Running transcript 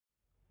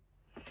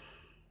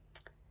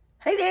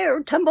Hey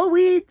there,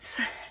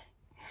 tumbleweeds.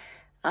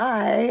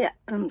 I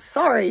am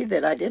sorry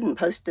that I didn't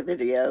post a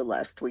video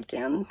last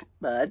weekend,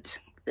 but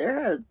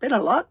there has been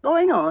a lot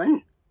going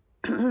on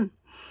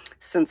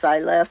since I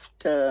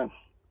left New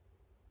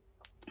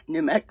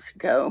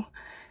Mexico.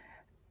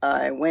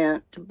 I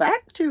went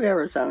back to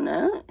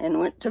Arizona and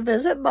went to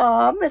visit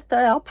Bob at the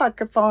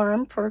alpaca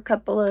farm for a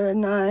couple of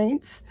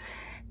nights.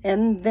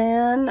 And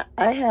then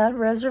I had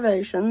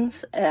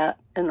reservations at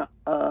an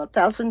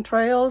Thousand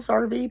Trails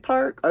RV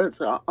park, or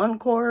it's an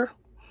Encore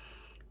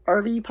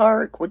RV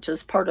park, which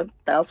is part of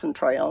Thousand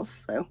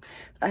Trails. So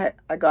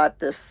I got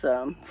this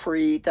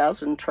free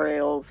Thousand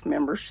Trails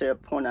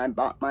membership when I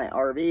bought my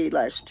RV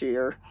last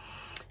year.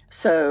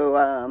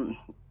 So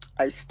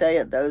I stay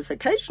at those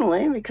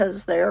occasionally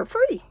because they are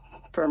free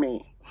for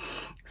me.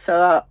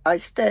 So I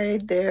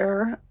stayed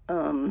there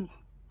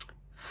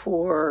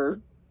for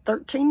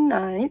 13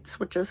 nights,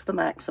 which is the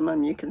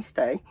maximum you can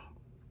stay.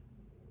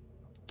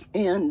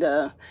 And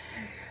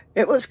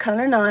it was kind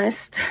of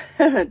nice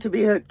to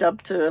be hooked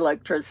up to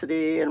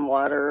electricity and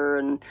water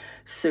and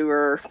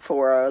sewer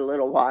for a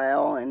little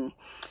while. And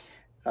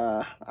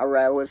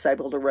I was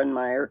able to run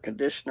my air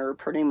conditioner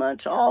pretty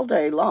much all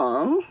day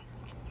long.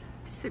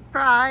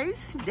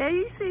 Surprise!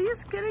 Daisy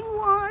is getting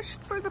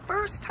washed for the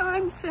first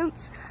time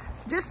since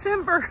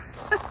December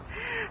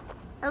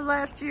of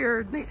last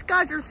year. These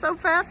guys are so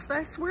fast,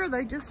 I swear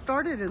they just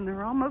started and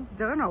they're almost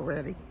done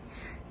already.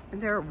 And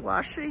they're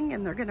washing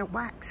and they're gonna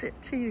wax it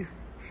too.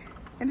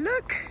 And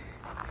look,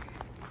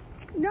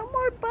 no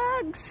more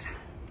bugs.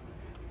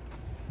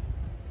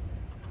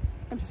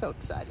 I'm so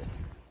excited.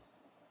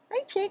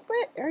 Hey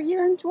Piglet, are you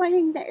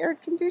enjoying the air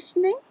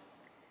conditioning?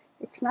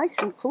 It's nice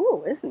and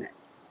cool, isn't it?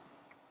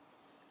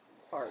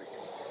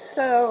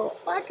 So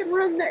I can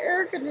run the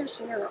air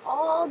conditioner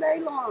all day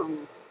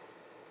long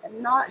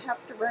and not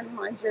have to run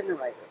my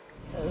generator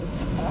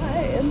because I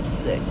am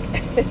sick.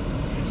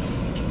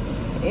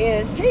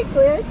 And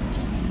Piglet,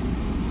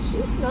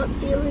 she's not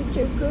feeling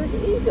too good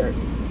either.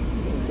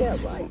 Yeah,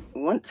 right.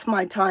 Once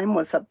my time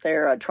was up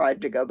there, I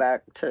tried to go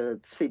back to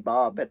see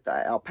Bob at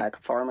the alpaca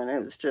farm, and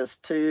it was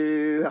just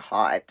too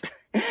hot.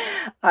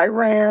 I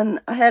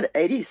had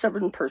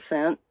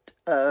 87%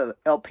 of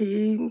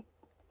LP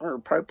or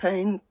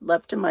propane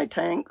left in my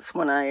tanks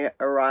when I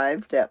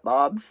arrived at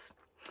Bob's.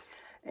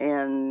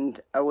 And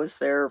I was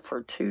there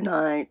for 2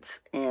 nights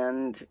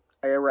and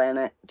I ran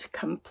it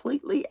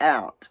completely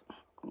out.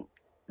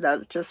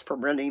 That's just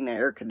from running the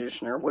air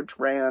conditioner, which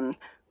ran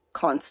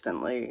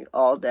constantly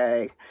all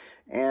day.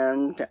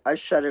 And I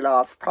shut it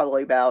off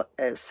probably about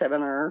at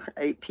 7 or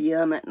 8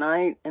 p.m. at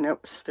night, and it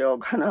was still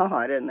kind of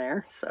hot in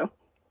there.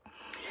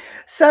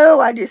 So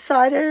I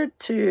decided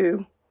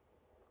to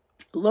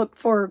look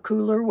for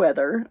cooler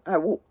weather.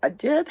 I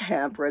did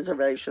have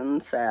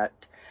reservations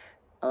at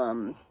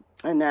a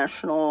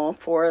national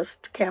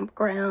forest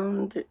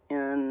campground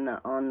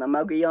on the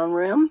Mogollon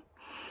Rim.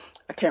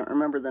 I can't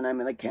remember the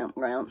name of the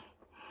campground.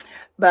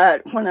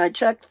 But when I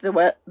checked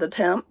the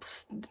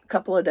temps a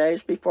couple of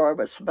days before I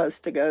was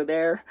supposed to go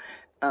there,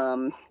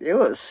 it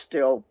was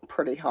still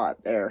pretty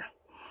hot there.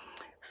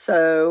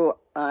 So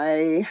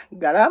I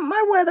got out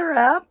my weather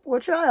app,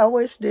 which I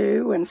always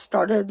do, and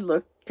started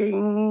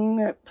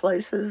looking at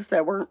places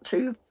that weren't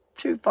too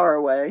far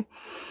away,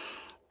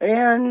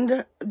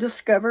 and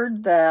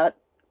discovered that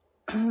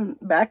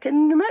back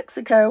in New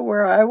Mexico,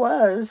 where I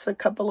was a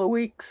couple of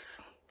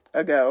weeks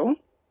ago,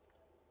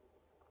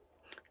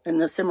 in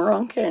the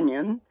Cimarron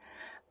Canyon,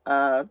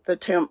 the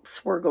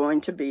temps were going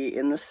to be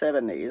in the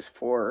 70s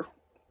for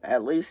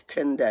at least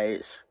 10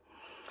 days.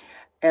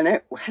 And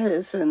it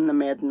was in the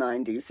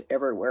mid-90s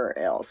everywhere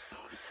else.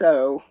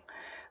 So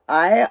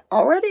I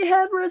already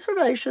had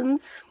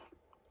reservations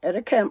at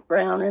a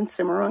campground in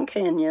Cimarron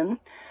Canyon,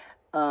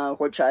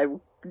 which I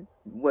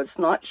was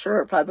not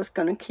sure if I was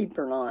going to keep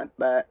or not,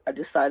 but I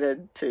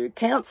decided to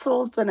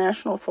cancel the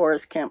National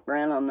Forest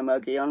campground on the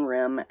Mogollon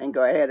Rim and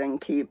go ahead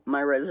and keep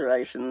my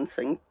reservations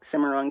in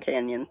Cimarron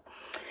Canyon.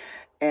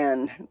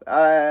 And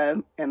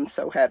I am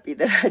so happy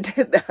that I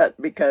did that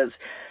because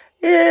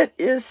it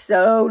is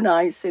so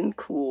nice and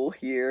cool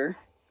here.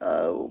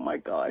 Oh my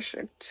gosh,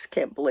 I just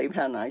can't believe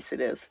how nice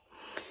it is.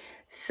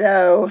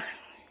 So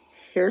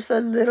here's a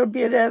little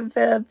bit of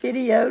a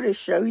video to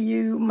show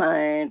you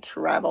my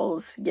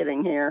travels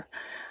getting here.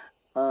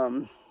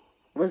 It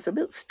was a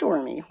bit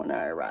stormy when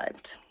I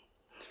arrived.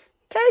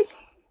 Okay,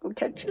 we'll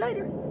catch you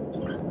later.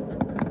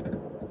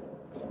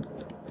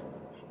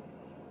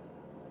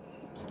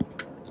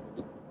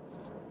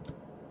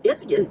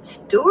 It's getting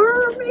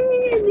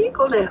stormy in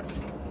Eagle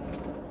Nest.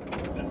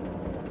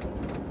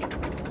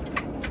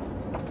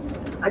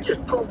 I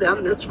just pulled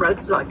down this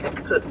road so I could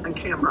put my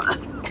camera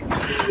up.